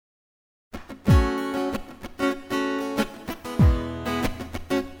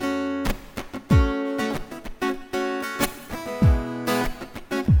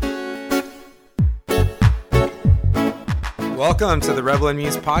Welcome to the Rebel and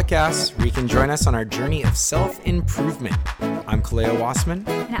Muse podcast, where you can join us on our journey of self-improvement. I'm Kaleo Wassman.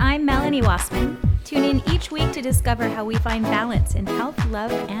 And I'm Melanie Wassman. Tune in each week to discover how we find balance in health,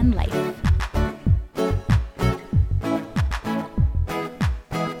 love, and life.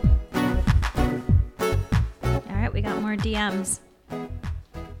 All right, we got more DMs.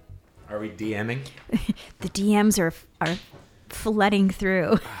 Are we DMing? The DMs are flooding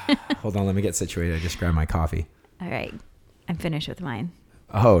through. Hold on, let me get situated. I just grabbed my coffee. All right, I'm finished with mine.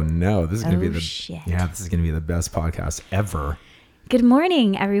 Oh no, this is gonna be shit. this is gonna be the best podcast ever. Good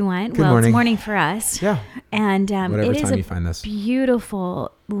morning, everyone. Morning. It's morning for us. Yeah. And Whatever it is time a you find this.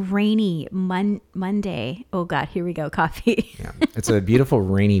 beautiful, rainy Monday. Oh God, here we go. Coffee. Yeah, it's a beautiful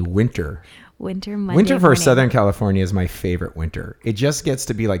rainy winter. Winter Monday. Winter for morning. Southern California is my favorite winter. It just gets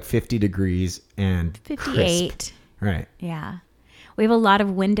to be like 50 degrees and 58. crisp. Right. Yeah. We have a lot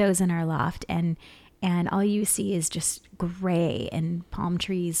of windows in our loft, and all you see is just gray and palm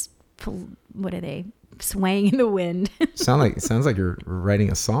trees. What are they? Swaying in the wind. Sounds like you're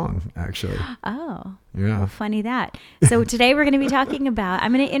writing a song, actually. Oh. Yeah. Well, funny that. So today we're going to be talking about,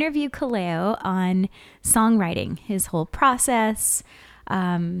 I'm going to interview Kaleo on songwriting, his whole process,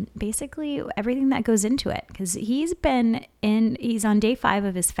 basically everything that goes into it. Because he's on day 5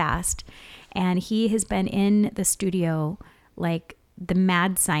 of his fast, and he has been in the studio like the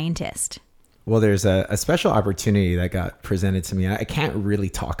mad scientist. Well, there's a special opportunity that got presented to me. I can't really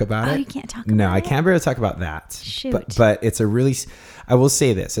talk about it. Oh, you can't talk about it? No, I can't really talk about that. Shoot. But it's I will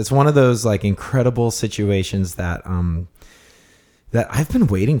say this. It's one of those like incredible situations that I've been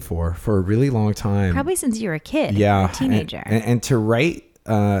waiting for a really long time. Probably since you were a kid. Yeah. A teenager. And to write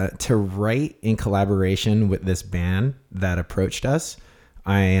in collaboration with this band that approached us,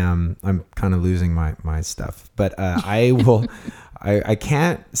 I'm kind of losing my stuff, but I will. I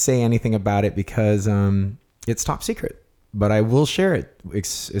can't say anything about it because it's top secret, but I will share it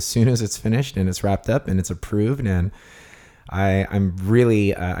as soon as it's finished and it's wrapped up and it's approved. And I'm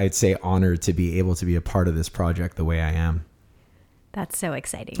really, I'd say, honored to be able to be a part of this project the way I am. That's so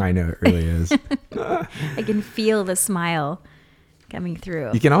exciting. I know, it really is. I can feel the smile coming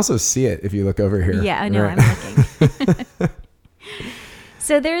through. You can also see it if you look over here. Yeah, I know. Right. I'm looking.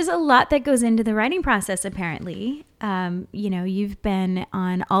 So there's a lot that goes into the writing process, apparently. You've been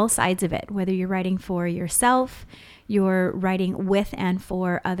on all sides of it, whether you're writing for yourself, you're writing with and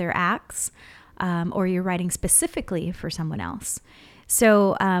for other acts, or you're writing specifically for someone else.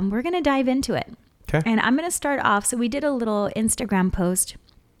 So we're going to dive into it. Okay. And I'm going to start off. So we did a little Instagram post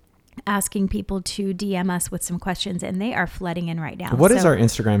asking people to DM us with some questions, and they are flooding in right now. What is our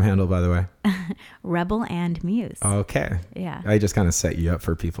Instagram handle, by the way? Rebel and Muse. Okay. Yeah. I just kind of set you up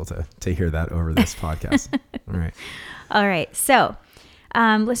for people to hear that over this podcast. All right. All right. So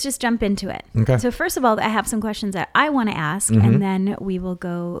let's just jump into it. Okay. So first of all, I have some questions that I want to ask, and then we will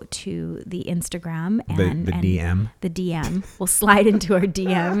go to the Instagram and the DM. The DM. We'll slide into our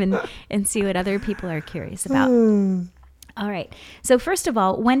DM and see what other people are curious about. All right. So first of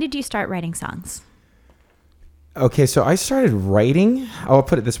all, when did you start writing songs? Okay, so I started writing. I'll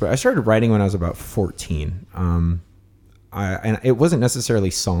put it this way: I started writing when I was about 14. And it wasn't necessarily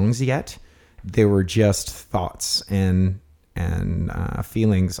songs yet; they were just thoughts and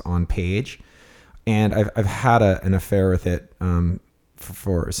feelings on page. And I've had an affair with it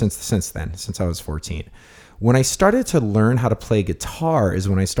since then, since I was 14. When I started to learn how to play guitar, is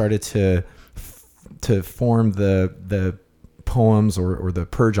when I started to form the poems or the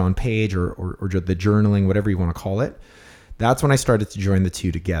purge on page or the journaling, whatever you want to call it. That's when I started to join the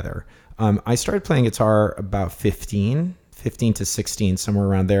two together. I started playing guitar about 15 to 16, somewhere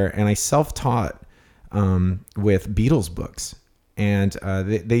around there. And I self-taught with Beatles books. And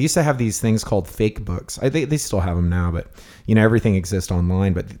they used to have these things called fake books. They still have them now, but everything exists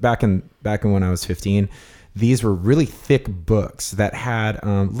online. But back in when I was 15, these were really thick books that had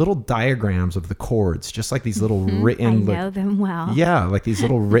little diagrams of the chords, just like these little written. I know them well. Yeah, like these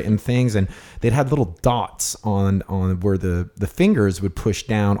little written things, and they'd had little dots on where the fingers would push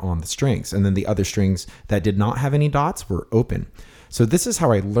down on the strings, and then the other strings that did not have any dots were open. So this is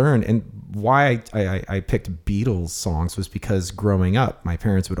how I learned, and why I picked Beatles songs was because growing up, my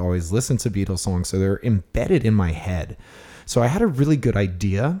parents would always listen to Beatles songs, so they're embedded in my head. So I had a really good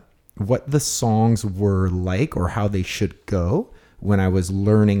idea what the songs were like or how they should go when I was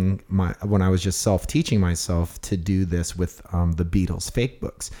when I was just self-teaching myself to do this with the Beatles fake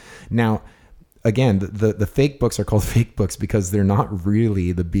books. Now, again, the fake books are called fake books because they're not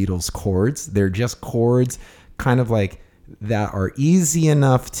really the Beatles chords. They're just chords kind of like that are easy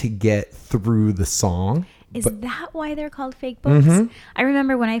enough to get through the song. Is that why they're called fake books? Mm-hmm. I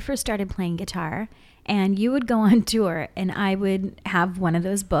remember when I first started playing guitar and you would go on tour, and I would have one of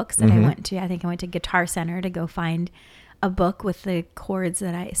those books that I went to. I think I went to Guitar Center to go find a book with the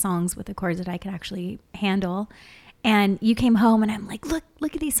songs with the chords that I could actually handle. And you came home and I'm like, look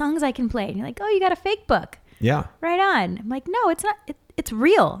at these songs I can play. And you're like, oh, you got a fake book. Yeah. Right on. I'm like, no, it's not. It's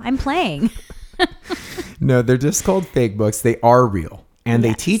real. I'm playing. No, they're just called fake books. They are real. And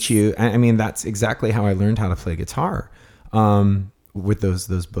Yes. they teach you. I mean, that's exactly how I learned how to play guitar, with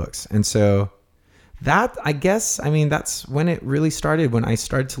those books. And so that, I guess, I mean, that's when it really started, when I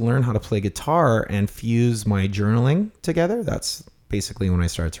started to learn how to play guitar and fuse my journaling together. That's basically when I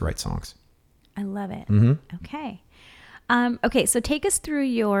started to write songs. I love it. Okay. Okay, so take us through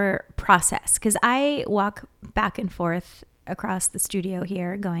your process, because I walk back and forth across the studio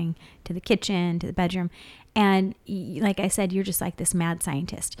here, going to the kitchen, to the bedroom. And like I said, you're just like this mad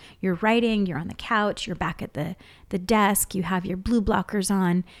scientist. You're writing, you're on the couch, you're back at the desk, you have your blue blockers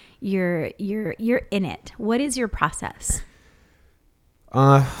on, you're in it. What is your process?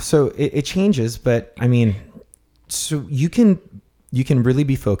 So it changes, but I mean, so you can really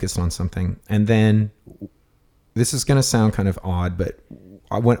be focused on something, and then this is going to sound kind of odd, but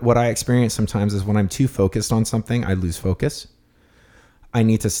what I experience sometimes is when I'm too focused on something, I lose focus. I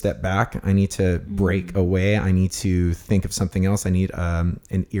need to step back. I need to break away. I need to think of something else. I need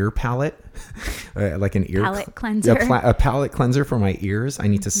an ear palette, like an ear Palette cleanser. a palette cleanser for my ears. I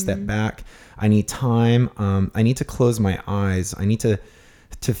need to step back. I need time. I need to close my eyes. I need to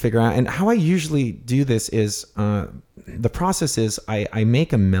figure out. And how I usually do this is the process is I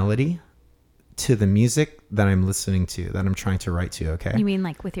make a melody to the music that I'm listening to, that I'm trying to write to. Okay. You mean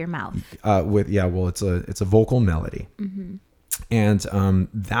like with your mouth? Well, it's a vocal melody. And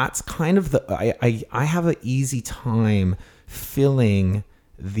that's kind of I have an easy time filling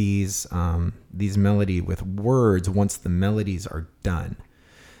these melody with words once the melodies are done.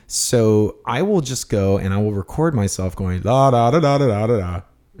 So I will just go and I will record myself going da da da da da da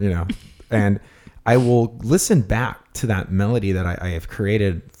da, and I will listen back to that melody that I have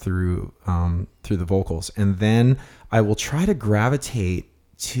created through the vocals, and then I will try to gravitate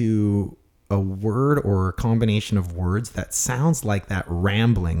to a word or a combination of words that sounds like that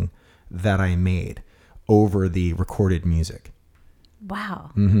rambling that I made over the recorded music.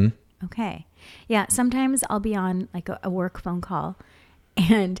 Wow. Okay. Yeah. Sometimes I'll be on like a work phone call,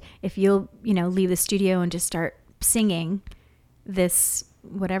 and if you'll, leave the studio and just start singing this,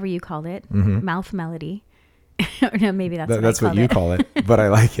 whatever you called it, mouth melody. Or no, maybe that's what you call it, but I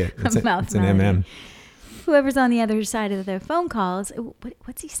like it. It's an MM. Whoever's on the other side of the phone calls,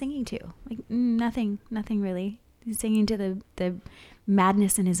 what's he singing to? Like nothing really. He's singing to the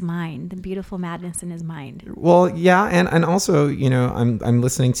madness in his mind, the beautiful madness in his mind. Well, yeah, and also, I'm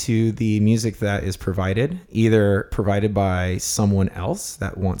listening to the music that is either provided by someone else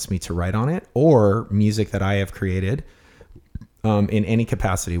that wants me to write on it, or music that I have created in any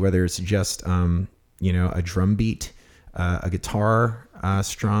capacity, whether it's just a drum beat, a guitar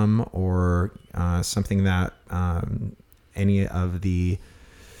strum, or something that any of the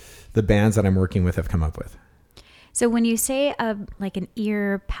bands that I'm working with have come up with. So when you say like an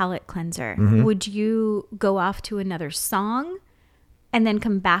ear palette cleanser, would you go off to another song and then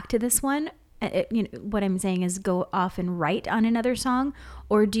come back to this one? What I'm saying is go off and write on another song,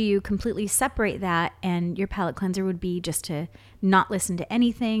 or do you completely separate that, and your palette cleanser would be just to not listen to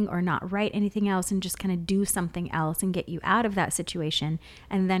anything or not write anything else and just kind of do something else and get you out of that situation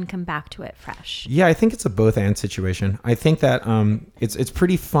and then come back to it fresh? Yeah, I think it's a both and situation. I think that it's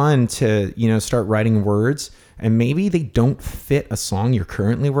pretty fun to start writing words, and maybe they don't fit a song you're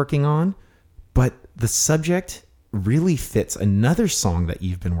currently working on, but the subject really fits another song that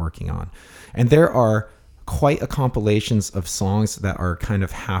you've been working on. And there are quite a compilations of songs that are kind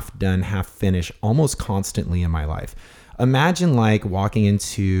of half done, half finished, almost constantly in my life. Imagine like walking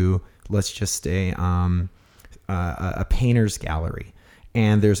into, let's just say, a painter's gallery,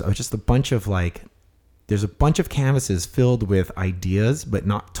 and there's just a bunch of canvases filled with ideas, but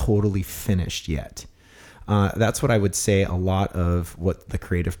not totally finished yet. That's what I would say a lot of what the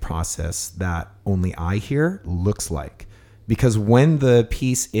creative process that only I hear looks like. Because when the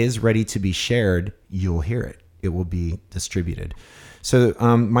piece is ready to be shared, you'll hear it. It will be distributed. So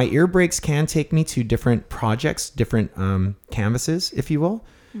my ear breaks can take me to different projects, different canvases, if you will.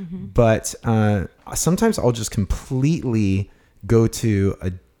 But sometimes I'll just completely go to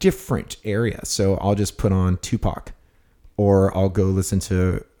a different area. So I'll just put on Tupac, or I'll go listen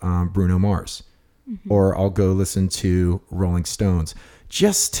to Bruno Mars, or I'll go listen to Rolling Stones,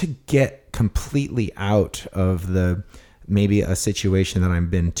 just to get completely out of maybe a situation that I've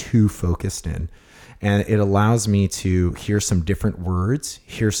been too focused in. And it allows me to hear some different words,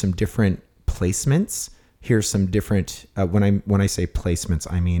 hear some different placements. Here's some different, when I say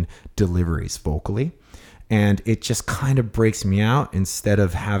placements, I mean deliveries vocally. And it just kind of breaks me out instead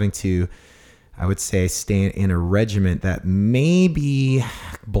of having to, I would say, stay in a regiment that may be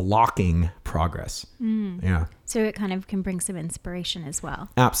blocking progress. Yeah. So it kind of can bring some inspiration as well.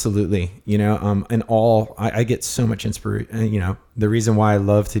 Absolutely. I get so much inspiration. The reason why I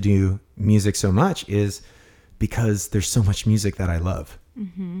love to do music so much is because there's so much music that I love.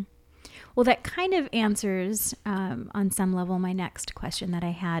 Mm-hmm. Well, that kind of answers on some level my next question that I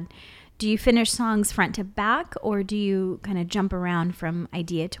had. Do you finish songs front to back, or do you kind of jump around from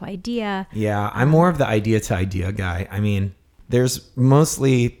idea to idea? Yeah, I'm more of the idea to idea guy. I mean, there's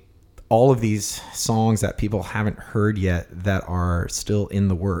mostly all of these songs that people haven't heard yet that are still in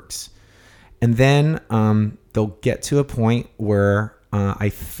the works. And then they'll get to a point where I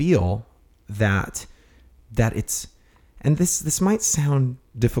feel that it's, and this might sound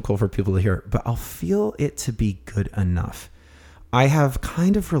difficult for people to hear, but I'll feel it to be good enough. I have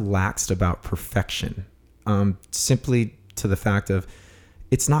kind of relaxed about perfection, simply to the fact of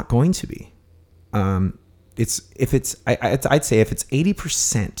it's not going to be. I'd say if it's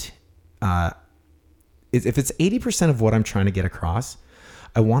 80%, if it's 80% of what I'm trying to get across,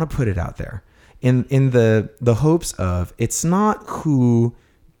 I want to put it out there in the hopes of it's not who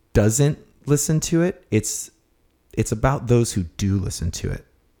doesn't listen to it. It's about those who do listen to it.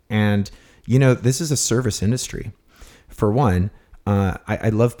 And, this is a service industry. For one, I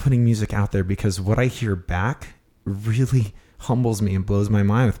love putting music out there because what I hear back really humbles me and blows my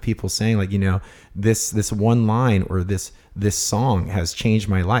mind with people saying like, this one line or this song has changed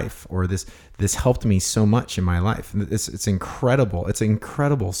my life, or this helped me so much in my life. It's incredible. It's an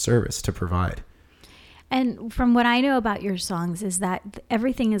incredible service to provide. And from what I know about your songs is that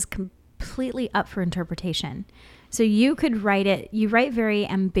everything is completely up for interpretation. So you could you write very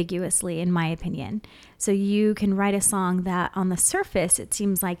ambiguously, in my opinion. So you can write a song that on the surface, it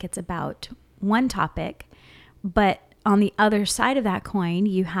seems like it's about one topic, but on the other side of that coin,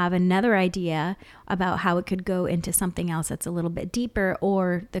 you have another idea about how it could go into something else that's a little bit deeper,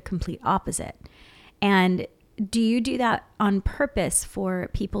 or the complete opposite. And do you do that on purpose for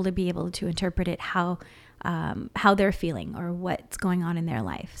people to be able to interpret it how they're feeling or what's going on in their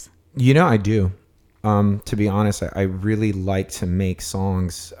lives? I do. To be honest, I really like to make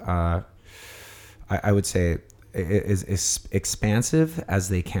songs, I would say, as expansive as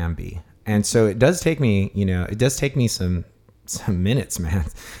they can be. And so it does take me, some minutes, man,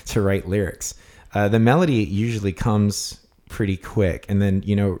 to write lyrics. The melody usually comes pretty quick. And then,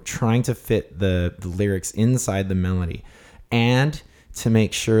 trying to fit the lyrics inside the melody and to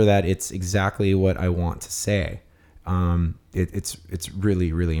make sure that it's exactly what I want to say. It's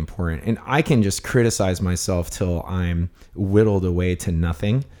really, really important. And I can just criticize myself till I'm whittled away to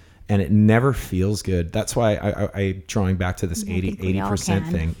nothing, and it never feels good. That's why I drawing back to this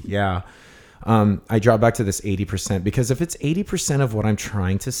 80% thing. Yeah. I draw back to this 80% because if it's 80% of what I'm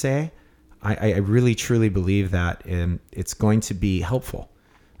trying to say, I really, truly believe that it's going to be helpful.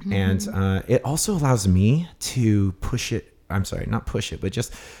 Mm-hmm. And it also allows me to push it. I'm sorry, not push it, but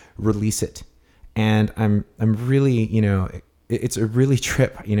just release it. And I'm really, it's a really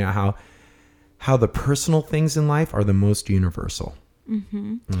trip, how the personal things in life are the most universal.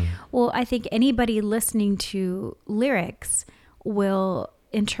 Mm-hmm. Well, I think anybody listening to lyrics will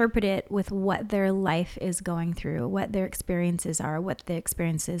interpret it with what their life is going through, what their experiences are, what the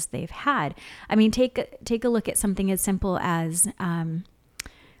experiences they've had. I mean, take a look at something as simple as,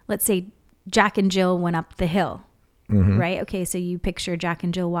 let's say Jack and Jill went up the hill. Mm-hmm. Right? Okay, so you picture Jack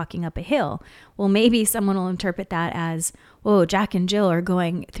and Jill walking up a hill. Well, maybe someone will interpret that as, whoa, Jack and Jill are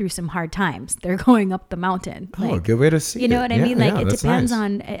going through some hard times. They're going up the mountain. Good way to see it. You know what I mean? Like, it depends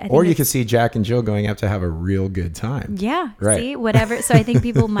on... Or you could see Jack and Jill going up to have a real good time. Yeah, right. See, whatever. So I think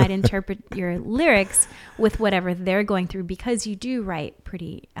people might interpret your lyrics with whatever they're going through, because you do write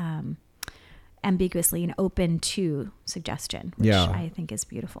pretty ambiguously and open to suggestion, which I think is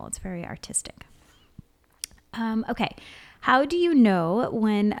beautiful. It's very artistic. Okay. How do you know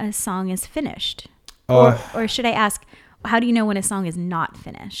when a song is finished? Or should I ask, how do you know when a song is not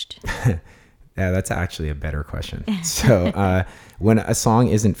finished? Yeah, that's actually a better question. So when a song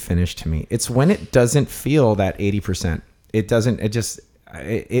isn't finished to me, it's when it doesn't feel that 80%. It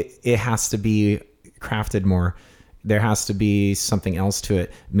has to be crafted more. There has to be something else to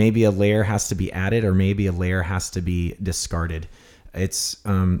it. Maybe a layer has to be added, or maybe a layer has to be discarded.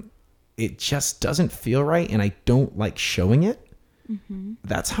 It just doesn't feel right, and I don't like showing it. Mm-hmm.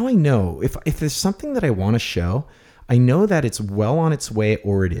 That's how I know. If there's something that I want to show, I know that it's well on its way,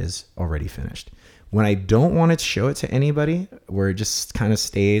 or it is already finished. When I don't want to show it to anybody, where it just kind of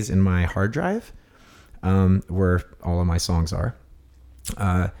stays in my hard drive, where all of my songs are,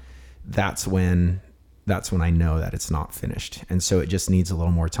 that's when I know that it's not finished. And so it just needs a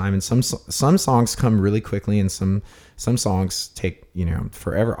little more time. And some songs come really quickly, and some songs take,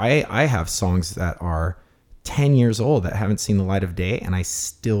 forever. I have songs that are 10 years old that haven't seen the light of day, and I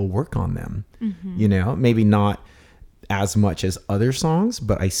still work on them. Maybe not as much as other songs,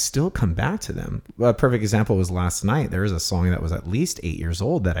 but I still come back to them. A perfect example was last night. There was a song that was at least 8 years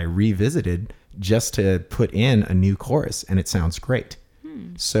old that I revisited just to put in a new chorus, and it sounds great.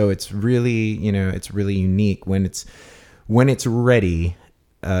 So it's really, it's really unique when it's ready.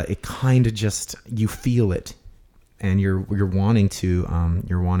 It kind of just, you feel it, and you're wanting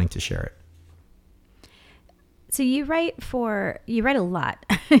to share it. So you write a lot.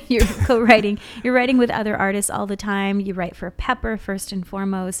 You're co-writing. You're writing with other artists all the time. You write for Pepper first and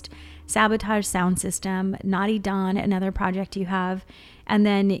foremost, Sabotage Sound System, Naughty Dawn, another project you have, and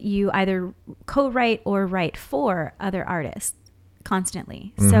then you either co-write or write for other artists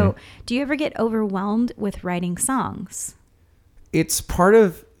constantly. Mm-hmm. So do you ever get overwhelmed with writing songs? It's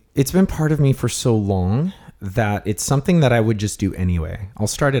been part of me for so long that it's something that I would just do anyway. I'll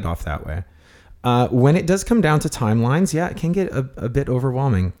start it off that way. When it does come down to timelines, it can get a bit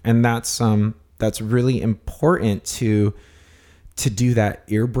overwhelming, and that's really important to do that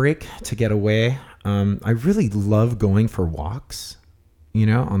ear break, to get away. I really love going for walks,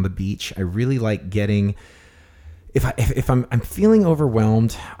 on the beach. I really like getting, if I'm feeling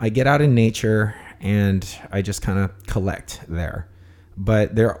overwhelmed, I get out in nature and I just kind of collect there.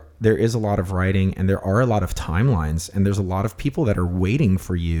 But there is a lot of writing, and there are a lot of timelines, and there's a lot of people that are waiting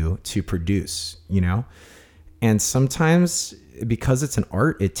for you to produce, and sometimes because it's an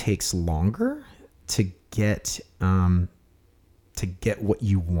art, it takes longer to get what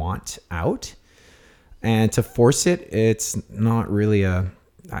you want out, and to force it. It's not really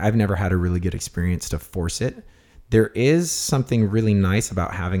I've never had a really good experience to force it. There is something really nice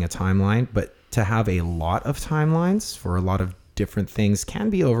about having a timeline, but to have a lot of timelines for a lot of different things can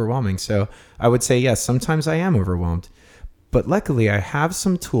be overwhelming. So I would say, yes, sometimes I am overwhelmed, but luckily I have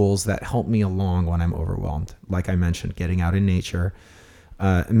some tools that help me along when I'm overwhelmed. Like I mentioned, getting out in nature,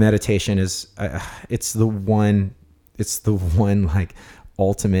 meditation is, it's the one like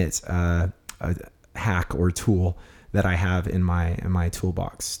ultimate, hack or tool that I have in my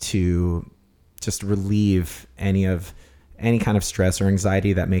toolbox to just relieve any kind of stress or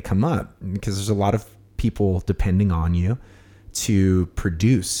anxiety that may come up, because there's a lot of people depending on you to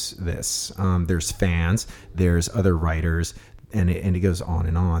produce this. There's fans, there's other writers, and it goes on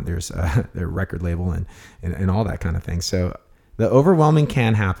and on. There's their record label and all that kind of thing. So the overwhelming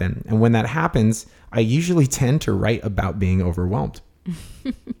can happen. And when that happens, I usually tend to write about being overwhelmed.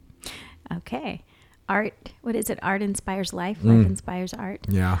 Okay. Art, what is it? Art inspires life. Life inspires art.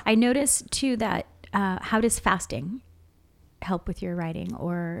 Yeah. I noticed too that, how does fasting help with your writing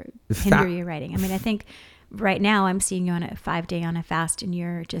or hinder your writing? I mean, I think right now I'm seeing you on a 5-day on a fast, and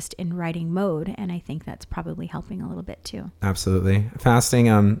you're just in writing mode. And I think that's probably helping a little bit too. Absolutely. Fasting.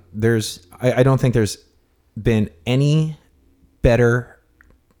 I don't think there's been any better,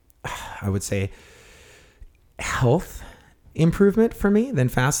 I would say, health improvement for me than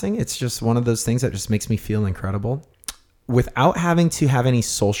fasting. It's just one of those things that just makes me feel incredible without having to have any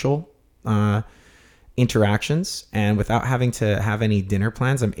social, interactions, and without having to have any dinner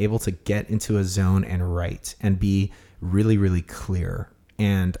plans. I'm able to get into a zone and write and be really, really clear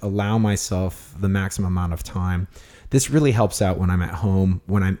and allow myself the maximum amount of time. This really helps out when I'm at home,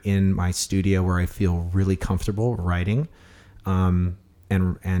 when I'm in my studio where I feel really comfortable writing,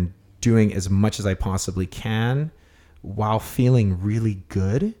 and doing as much as I possibly can while feeling really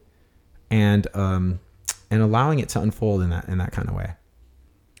good, and allowing it to unfold in that kind of way.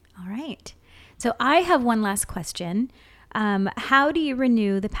 All right. So I have one last question. How do you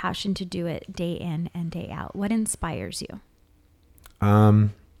renew the passion to do it day in and day out? What inspires you?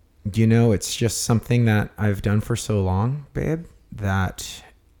 It's just something that I've done for so long, babe, that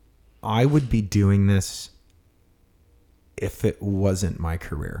I would be doing this if it wasn't my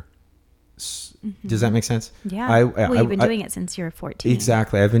career. Mm-hmm. Does that make sense? Yeah. You've been doing it since you were 14.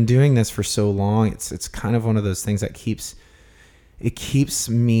 Exactly. I've been doing this for so long. It's kind of one of those things that keeps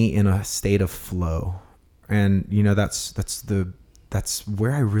me in a state of flow. And that's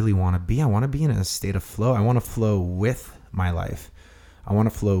where I really want to be. I want to be in a state of flow. I want to flow with my life. I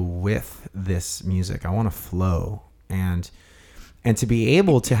want to flow with this music. I want to flow and to be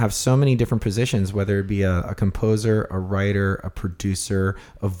able to have so many different positions, whether it be a composer, a writer, a producer,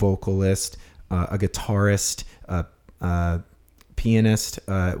 a vocalist, a guitarist, pianist,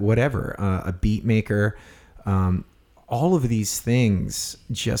 whatever, a beat maker. All of these things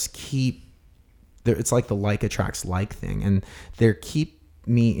just keep, it's like the like attracts like thing. And they keep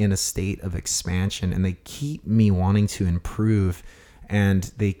me in a state of expansion, and they keep me wanting to improve,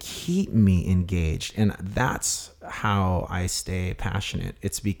 and they keep me engaged. And that's how I stay passionate.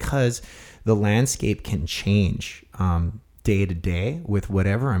 It's because the landscape can change day to day with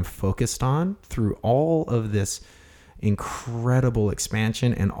whatever I'm focused on through all of this incredible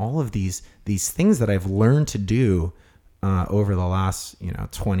expansion and all of these things that I've learned to do over the last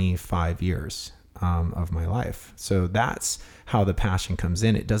 25 years of my life. So that's how the passion comes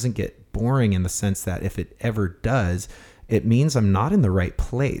in. It doesn't get boring in the sense that if it ever does, it means I'm not in the right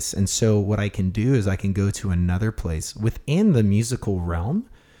place. And so what I can do is I can go to another place within the musical realm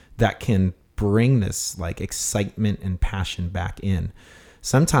that can bring this like excitement and passion back in.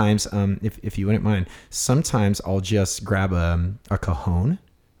 Sometimes, if you wouldn't mind, sometimes I'll just grab a cajon,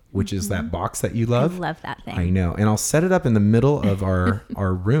 which is that box that you love. I love that thing. I know. And I'll set it up in the middle of our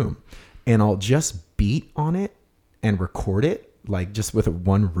room, and I'll just beat on it and record it, like just with a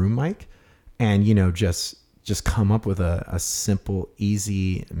one room mic, and, just come up with a simple,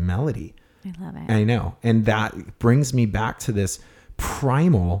 easy melody. I love it. I know. And that brings me back to this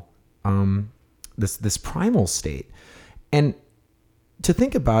primal, this primal state. And to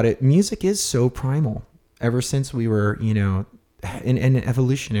think about it, music is so primal ever since we were, in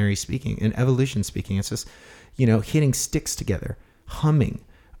evolution speaking, it's just, hitting sticks together, humming.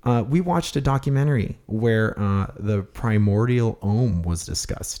 We watched a documentary where the primordial ohm was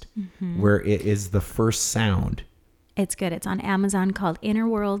discussed, where it is the first sound. It's good. It's on Amazon, called Inner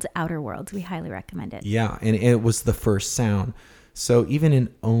Worlds, Outer Worlds. We highly recommend it. Yeah, and it was the first sound. So even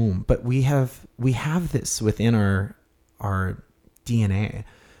in ohm, but we have this within our DNA,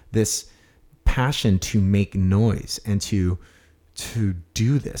 this passion to make noise and to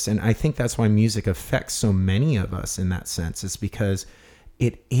do this. And I think that's why music affects so many of us in that sense. It's because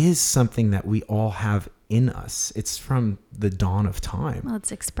it is something that we all have in us. It's from the dawn of time. Well,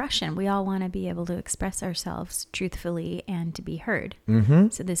 it's expression. We all want to be able to express ourselves truthfully and to be heard.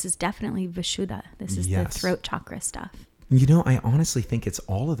 So this is definitely Vishuddha. This is the throat chakra stuff. I honestly think it's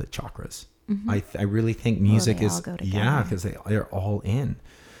all of the chakras. I really think music they is, all go together. because they're all in.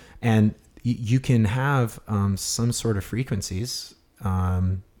 And you can have some sort of frequencies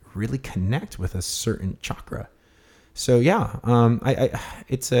really connect with a certain chakra. So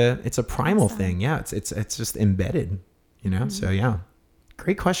it's a primal thing. Yeah, it's just embedded, So yeah,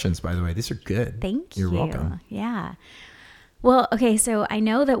 great questions, by the way. These are good. Thank you. You're welcome. Yeah. Well, okay. So I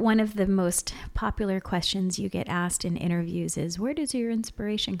know that one of the most popular questions you get asked in interviews is, where does your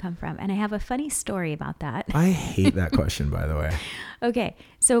inspiration come from? And I have a funny story about that. I hate that question, by the way. Okay.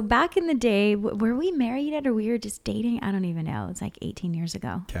 So back in the day, were we married yet, or we were just dating? I don't even know. It's like 18 years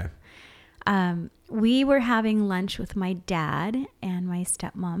ago. Okay. We were having lunch with my dad and my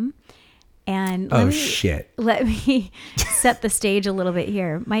stepmom. And shit. Let me set the stage a little bit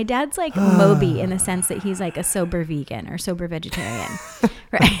here. My dad's like Moby in the sense that he's like a sober vegan or sober vegetarian,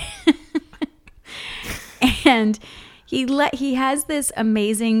 right? And he has this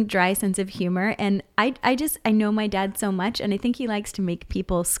amazing dry sense of humor, and I know my dad so much, and I think he likes to make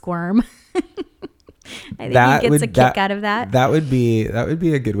people squirm. I think he gets a kick out of that. That would be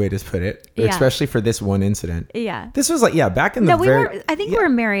a good way to put it, especially for this one incident. Yeah. This was back in the we were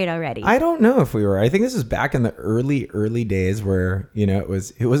married already. I don't know if we were. I think this is back in the early days where, it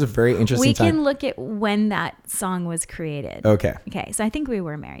was a very interesting time. We can look at when that song was created. Okay. So I think we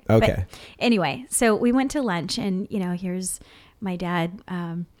were married. Okay. But anyway, so we went to lunch, and, here's my dad,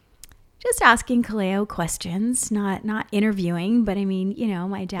 just asking Kaleo questions, not interviewing, but I mean,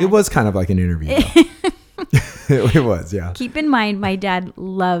 my dad. It was kind of like an interview. It was, yeah. Keep in mind, my dad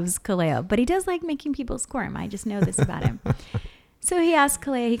loves Kaleo, but he does like making people squirm. I just know this about him. So he asks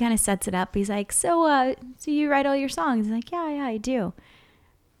Kaleo, he kind of sets it up. He's like, so you write all your songs? He's like, yeah, I do.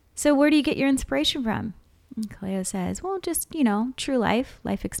 So where do you get your inspiration from? And Kaleo says, well, just, true life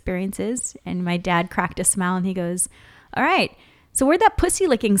experiences. And my dad cracked a smile, and he goes, all right. So where'd that pussy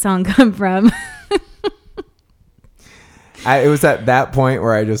licking song come from? It was at that point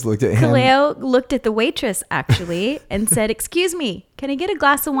where I just looked at him. Kaleo looked at the waitress, actually, and said, excuse me, can I get a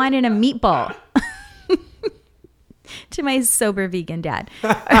glass of wine and a meatball? To my sober vegan dad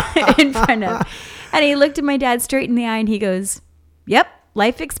in front of. And he looked at my dad straight in the eye, and he goes, yep,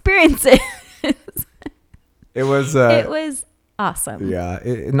 life experiences. It was awesome. Yeah.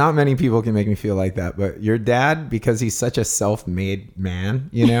 Not many people can make me feel like that, but your dad, because he's such a self-made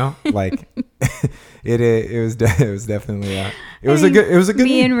man, like It was definitely it was a good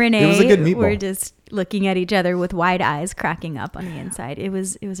me and Renee it was a good meatball. were just looking at each other with wide eyes, cracking up on the inside. It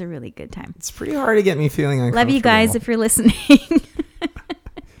was a really good time. It's pretty hard to get me feeling uncomfortable. Love you guys if you're listening.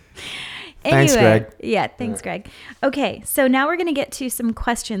 Thanks, Greg. Yeah, thanks, Greg. Okay, so now we're going to get to some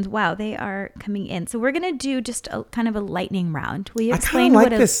questions. Wow, they are coming in. So we're going to do just a kind of a lightning round. Will you explain like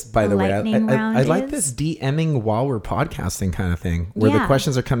what this, by the way. I like is? this DMing while we're podcasting kind of thing, where the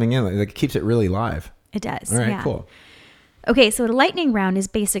questions are coming in. Like, it keeps it really live. It does. All right, yeah. cool. Okay, so a lightning round is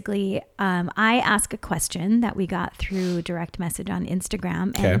basically I ask a question that we got through direct message on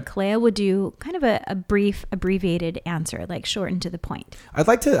Instagram, and Kalea would do kind of a brief, abbreviated answer, like short and to the point. I'd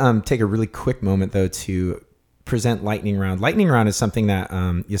like to take a really quick moment, though, to present lightning round. Lightning round is something that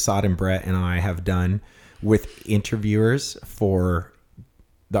Yasad and Brett and I have done with interviewers for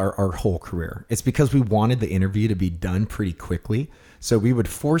our whole career. It's because we wanted the interview to be done pretty quickly. So we would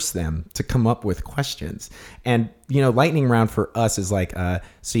force them to come up with questions. And, lightning round for us is like,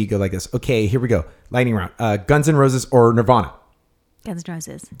 so you go like this. Okay, here we go. Lightning round. Guns N' Roses or Nirvana? Guns N'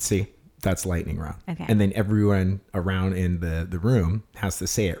 Roses. See, that's lightning round. Okay. And then everyone around in the room has to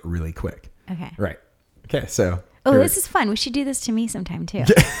say it really quick. Okay. Right. Okay, so. Oh, this is fun. We should do this to me sometime too.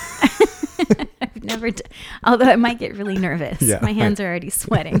 I've never, although I might get really nervous. Yeah. My hands are already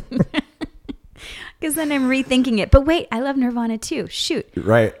sweating. Because then I'm rethinking it. But wait, I love Nirvana too. Shoot.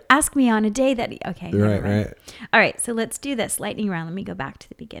 Right. Ask me on a day that... Okay. Right. All right. So let's do this lightning round. Let me go back to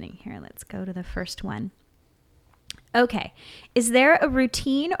the beginning here. Let's go to the first one. Okay. Is there a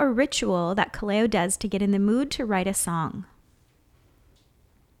routine or ritual that Kaleo does to get in the mood to write a song?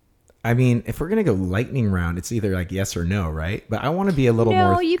 I mean, if we're going to go lightning round, it's either like yes or no, right? But I want to be a little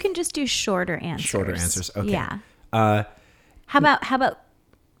more... No, you can just do shorter answers. Shorter answers. Okay. Yeah. How about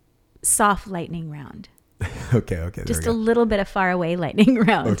soft lightning round? Okay. Just a little bit of far away lightning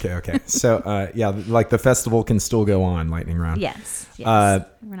round. Okay. So, like the festival can still go on, lightning round. Yes. We're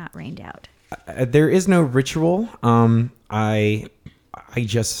not rained out. There is no ritual. There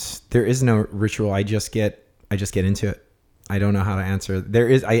is no ritual. I just get into it. I don't know how to answer.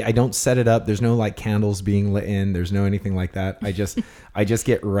 I don't set it up. There's no like candles being lit in. There's no anything like that. I just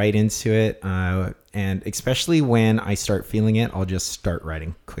get right into it. And especially when I start feeling it, I'll just start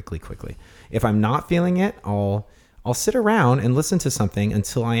writing quickly. If I'm not feeling it, I'll sit around and listen to something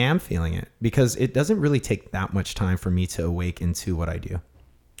until I am feeling it, because it doesn't really take that much time for me to awake into what I do.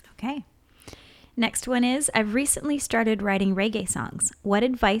 Okay. Next one is, I've recently started writing reggae songs. What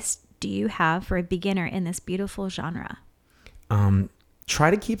advice do you have for a beginner in this beautiful genre? Try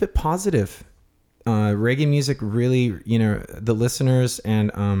to keep it positive. Reggae music really, the listeners and,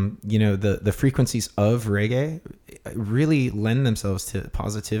 the frequencies of reggae really lend themselves to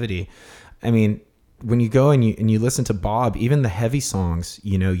positivity. I mean, when you go and you listen to Bob, even the heavy songs,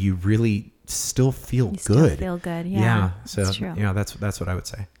 you really still feel good. Still feel good. Yeah. So, that's true. That's what I would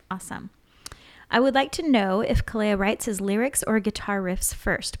say. Awesome. I would like to know if Kaleo writes his lyrics or guitar riffs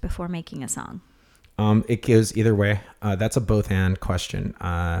first before making a song. It goes either way. That's a both and question.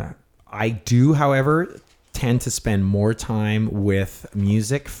 I do, however, tend to spend more time with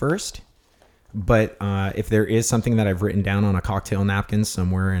music first. But if there is something that I've written down on a cocktail napkin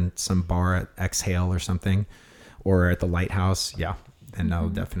somewhere in some bar at Exhale or something, or at the Lighthouse, then I'll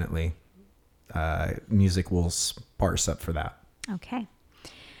definitely, music will sparse up for that. Okay.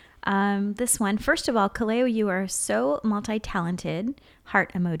 This one, first of all, Kaleo, you are so multi-talented,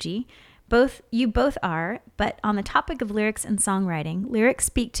 heart emoji. You both are, but on the topic of lyrics and songwriting, lyrics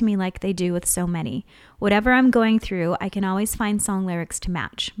speak to me like they do with so many. Whatever I'm going through, I can always find song lyrics to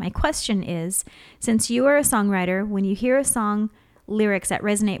match. My question is, since you are a songwriter, when you hear a song lyrics that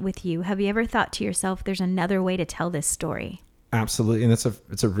resonate with you, have you ever thought to yourself, there's another way to tell this story? Absolutely. And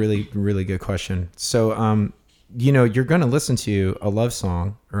it's a really, really good question. So, you're going to listen to a love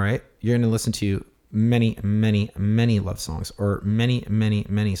song, right? You're going to listen to many, many, many love songs, or many, many,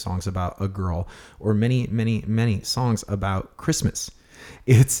 many songs about a girl, or many, many, many songs about Christmas.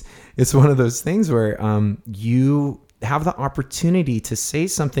 It's one of those things where you have the opportunity to say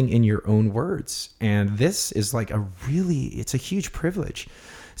something in your own words. And this is like it's a huge privilege.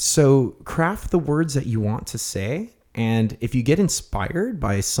 So craft the words that you want to say. And if you get inspired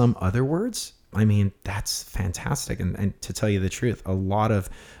by some other words, I mean, that's fantastic. And to tell you the truth, a lot of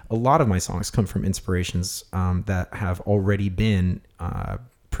my songs come from inspirations that have already been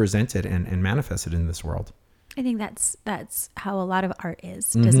presented and manifested in this world. I think that's how a lot of art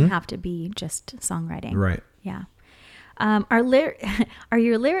is. It doesn't have to be just songwriting. Right. Yeah. Are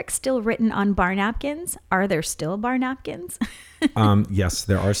your lyrics still written on bar napkins? Are there still bar napkins? Yes,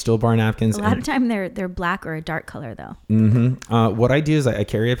 there are still bar napkins. A lot of time they're black or a dark color though. What I do is I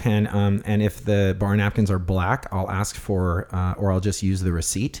carry a pen, and if the bar napkins are black, I'll ask for, or I'll just use the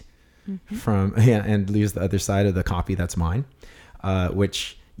receipt from, and use the other side of the copy that's mine,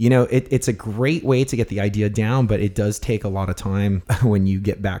 which, it's a great way to get the idea down, but it does take a lot of time when you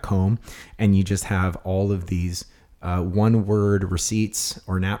get back home and you just have all of these one word receipts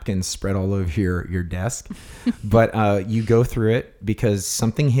or napkins spread all over your desk. But you go through it because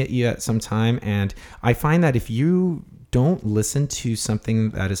something hit you at some time. And I find that if you don't listen to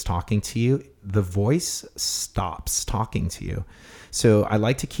something that is talking to you, the voice stops talking to you. So I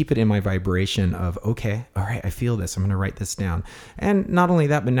like to keep it in my vibration of, okay, all right, I feel this. I'm going to write this down. And not only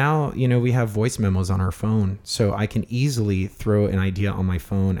that, but now, we have voice memos on our phone. So I can easily throw an idea on my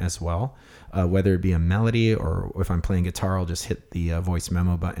phone as well. Whether it be a melody, or if I'm playing guitar, I'll just hit the voice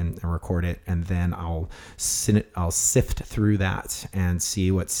memo button and record it. And then I'll sift through that and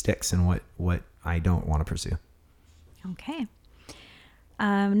see what sticks and what I don't want to pursue. Okay.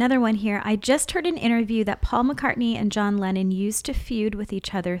 Another one here. I just heard an interview that Paul McCartney and John Lennon used to feud with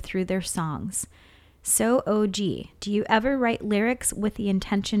each other through their songs. So OG, do you ever write lyrics with the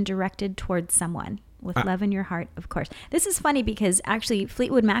intention directed towards someone? With love in your heart, of course. This is funny because actually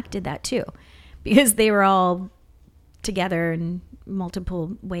Fleetwood Mac did that too, because they were all together in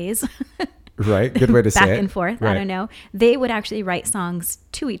multiple ways. Right. Good way to say it. Back and forth. Right. I don't know. They would actually write songs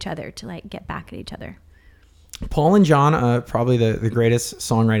to each other to get back at each other. Paul and John, probably the greatest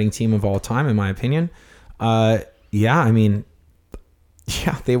songwriting team of all time, in my opinion. They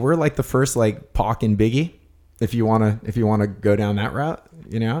were like the first Pac and Biggie, if you want to go down that route,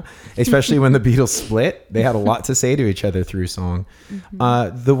 especially when the Beatles split, they had a lot to say to each other through song.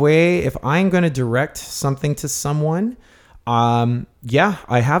 The way, if I'm going to direct something to someone, I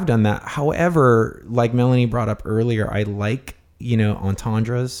have done that. However, like Melanie brought up earlier, I like,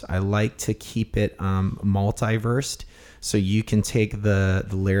 entendres. I like to keep it multiversed, so you can take the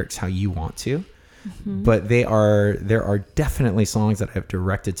lyrics how you want to. But there are definitely songs that I've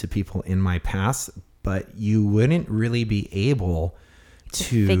directed to people in my past, but you wouldn't really be able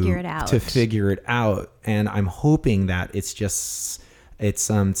to figure it out. And I'm hoping that it's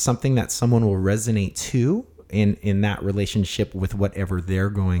something that someone will resonate to in that relationship with whatever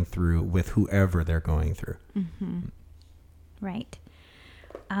they're going through, with whoever they're going through. Right.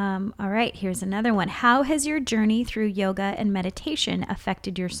 All right. Here's another one. How has your journey through yoga and meditation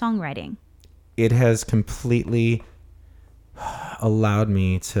affected your songwriting? It has completely allowed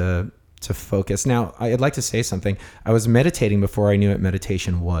me to focus. Now, I'd like to say something. I was meditating before I knew what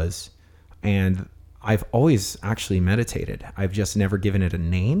meditation was. And I've always actually meditated. I've just never given it a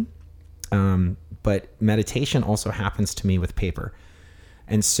name. But meditation also happens to me with paper.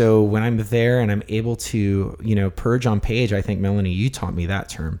 And so when I'm there and I'm able to, purge on page, I think, Melanie, you taught me that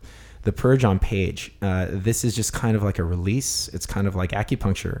term, the purge on page. This is just kind of like a release. It's kind of like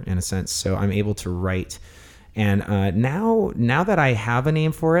acupuncture in a sense. So I'm able to write. And now that I have a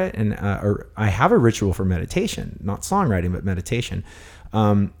name for it, and or I have a ritual for meditation, not songwriting, but meditation,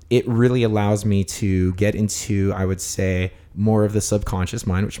 it really allows me to get into, I would say, more of the subconscious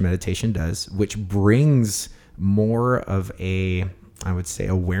mind, which meditation does, which brings more of a, I would say,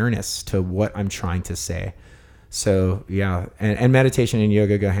 awareness to what I'm trying to say. So yeah, and meditation and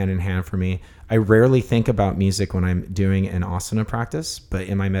yoga go hand in hand for me. I rarely think about music when I'm doing an asana practice, but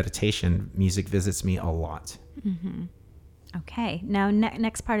in my meditation, music visits me a lot. Okay. Now,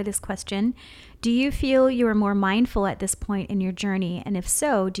 next part of this question. Do you feel you are more mindful at this point in your journey? And if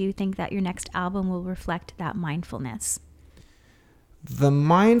so, do you think that your next album will reflect that mindfulness? The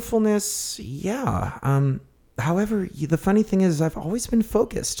mindfulness, yeah. However, the funny thing is I've always been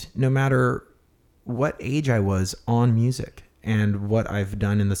focused, no matter what age I was, on music and what I've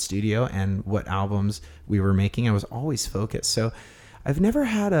done in the studio and what albums we were making. I was always focused. So I've never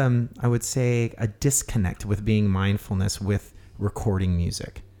had, I would say, a disconnect with being mindfulness with recording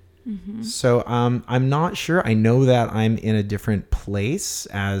music. So I'm not sure. I know that I'm in a different place,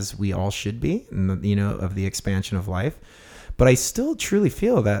 as we all should be, of the expansion of life. But I still truly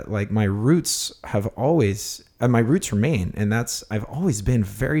feel that my roots have always, my roots remain. And I've always been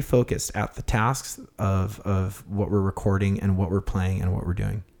very focused at the tasks of what we're recording and what we're playing and what we're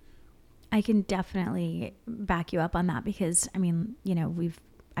doing. I can definitely back you up on that because,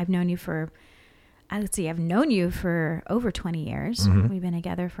 I've known you for, I've known you for over 20 years. We've been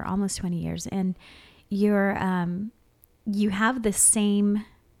together for almost 20 years. And you have the same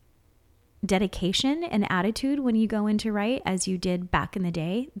dedication and attitude when you go in to write as you did back in the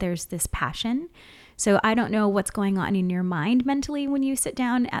day. There's this passion. So I don't know what's going on in your mind mentally when you sit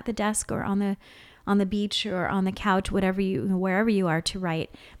down at the desk or on the beach or on the couch, wherever you are to write.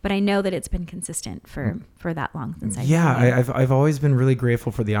 But I know that it's been consistent for that long since I I've always been really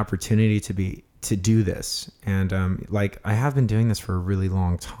grateful for the opportunity to do this. And like I have been doing this for a really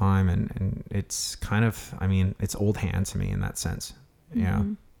long time, and it's kind of, I mean, it's old hand to me in that sense. Yeah.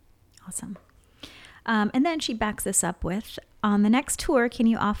 Mm-hmm. Awesome. And then she backs this up with, on the next tour, can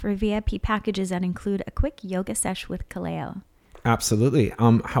you offer VIP packages that include a quick yoga sesh with Kaleo? Absolutely.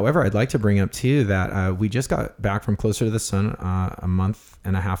 However, I'd like to bring up too that we just got back from Closer to the Sun a month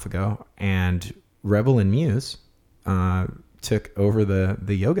and a half ago, and Rebel and Muse took over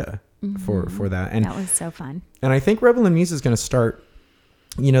the yoga for that. And that was so fun. And I think Rebel and Muse is going to start.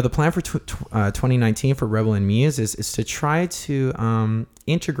 The plan for 2019 for Rebel and Muse is to try to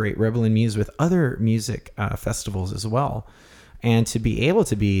integrate Rebel and Muse with other music festivals as well, and to be able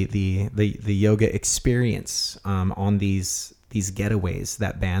to be the yoga experience on these getaways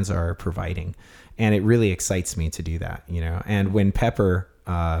that bands are providing. And it really excites me to do that, And when Pepper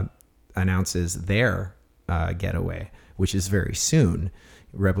announces their getaway, which is very soon,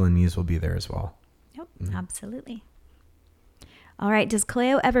 Rebel and Muse will be there as well. Yep, absolutely. All right. Does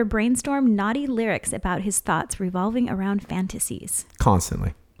Kaleo ever brainstorm naughty lyrics about his thoughts revolving around fantasies?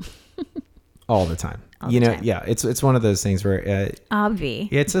 Constantly. All the time. Yeah, it's one of those things where it's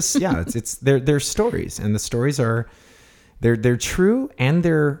they're stories, and the stories are they're true and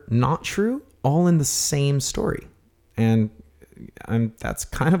they're not true, all in the same story. And that's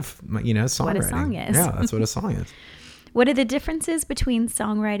kind of songwriting. What a song is. Yeah, that's what a song is. What are the differences between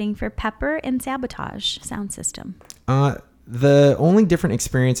songwriting for Pepper and Sabotage sound system? The only different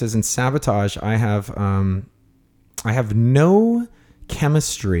experiences in Sabotage, I have no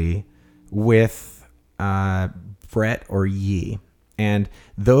chemistry with Brett or Yi. And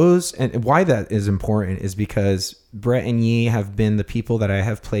why that is important is because Brett and Yi have been the people that I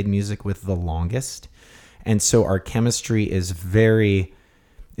have played music with the longest. And so our chemistry is very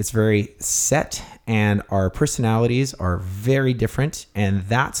set, and our personalities are very different. And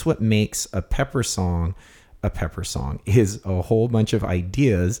that's what makes a Pepper song, is a whole bunch of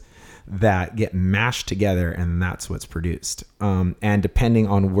ideas that get mashed together, and that's what's produced. And depending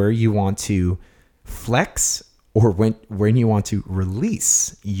on where you want to flex or when you want to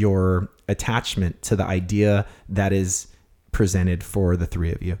release your attachment to the idea that is presented for the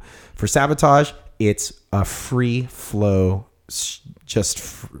three of you. For Sabotage, it's a free flow,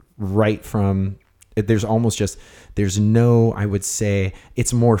 right from, there's no, I would say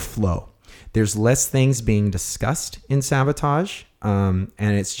it's more flow. There's less things being discussed in Sabotage, and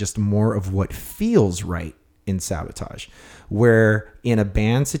it's just more of what feels right in Sabotage. Where in a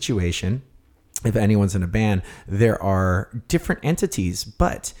band situation, if anyone's in a band, there are different entities,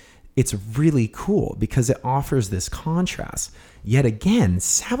 but it's really cool because it offers this contrast. Yet again,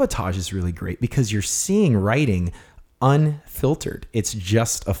 Sabotage is really great because you're seeing writing unfiltered. It's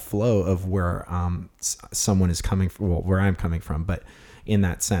just a flow of where someone is coming from, well, where I'm coming from, but in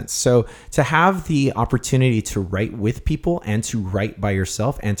that sense. So to have the opportunity to write with people and to write by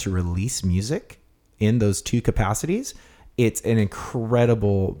yourself and to release music in those two capacities, it's an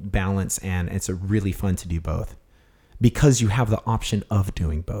incredible balance, and it's a really fun to do both because you have the option of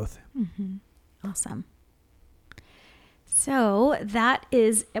doing both. Mm-hmm. Awesome. So that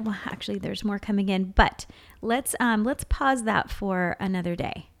is, well, actually there's more coming in, but let's pause that for another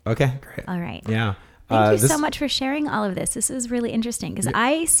day. Okay, great. All right. Yeah. Thank you so much for sharing all of this. This is really interesting because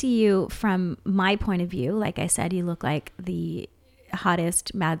I see you from my point of view. Like I said, you look like the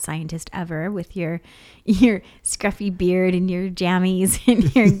hottest mad scientist ever with your scruffy beard and your jammies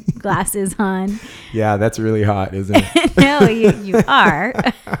and your glasses on. Yeah, that's really hot, isn't it? No, you are.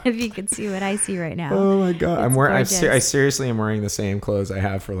 If you could see what I see right now. Oh my God. I seriously am wearing the same clothes I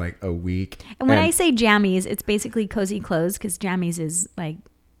have for like a week. And when I say jammies, it's basically cozy clothes because jammies is like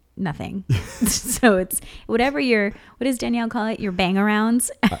nothing. So it's what does Danielle call it? Your bang-arounds?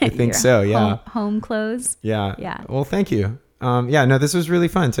 I think so, yeah. Home clothes. Yeah. Yeah. Well, thank you. This was really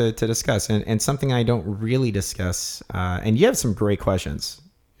fun to discuss and something I don't really discuss. And you have some great questions.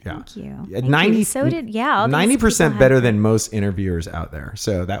 Yeah. Thank you. 90% better than most interviewers out there.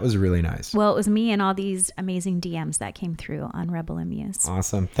 So that was really nice. Well, it was me and all these amazing DMs that came through on Rebel and Muse.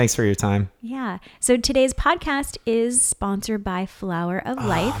 Awesome. Thanks for your time. Yeah. So today's podcast is sponsored by Flower of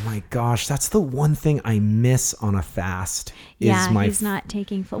Life. Oh my gosh. That's the one thing I miss on a fast. He's not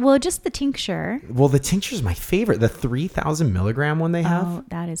taking just the tincture. Well, the tincture is my favorite. The 3,000 milligram one they have. Oh,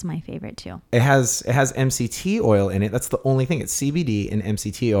 that is my favorite too. It has MCT oil in it. That's the only thing. It's CBD and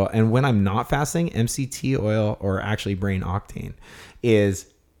MCT oil. And when I'm not fasting, MCT oil, or actually brain octane, is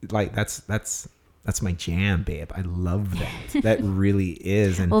like that's That's my jam, babe. I love that. That really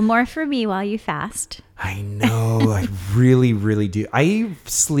is. And Well, more for me while you fast. I know. I really, really do. I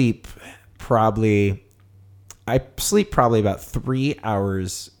sleep probably about 3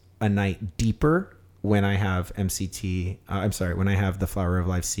 hours a night deeper when I have MCT. When I have the Flower of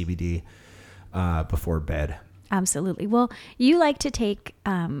Life CBD before bed. Absolutely. Well, you like to take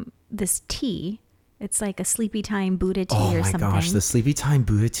this tea. It's like a sleepy time Buddha tea or something. Oh my gosh, the sleepy time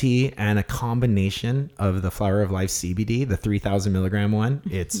Buddha tea and a combination of the Flower of Life CBD, the 3,000 milligram one.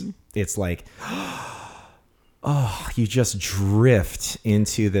 It's like, you just drift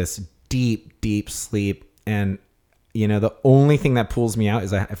into this deep, deep sleep. And, the only thing that pulls me out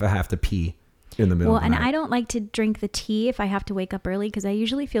is if I have to pee in the middle of the night. And I don't like to drink the tea if I have to wake up early, because I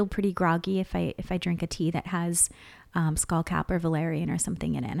usually feel pretty groggy if I drink a tea that has skullcap or valerian or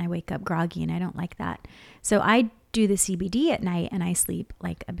something in it, and I wake up groggy, and I don't like that. So I do the CBD at night, and I sleep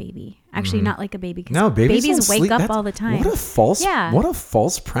like a baby. Actually, not like a baby, because babies wake up all the time. What a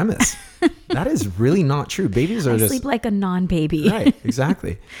false premise. That is really not true. Babies are sleep like a non-baby. Right,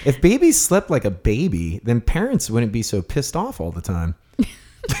 exactly. If babies slept like a baby, then parents wouldn't be so pissed off all the time.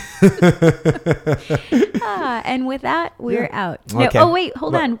 And with that, we're out. Okay. No, wait,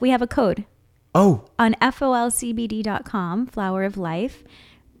 hold on. We have a code. Oh. On folcbd.com, Flower of Life,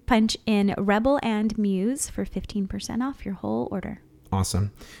 punch in Rebel and Muse for 15% off your whole order.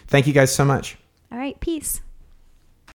 Awesome. Thank you guys so much. All right. Peace.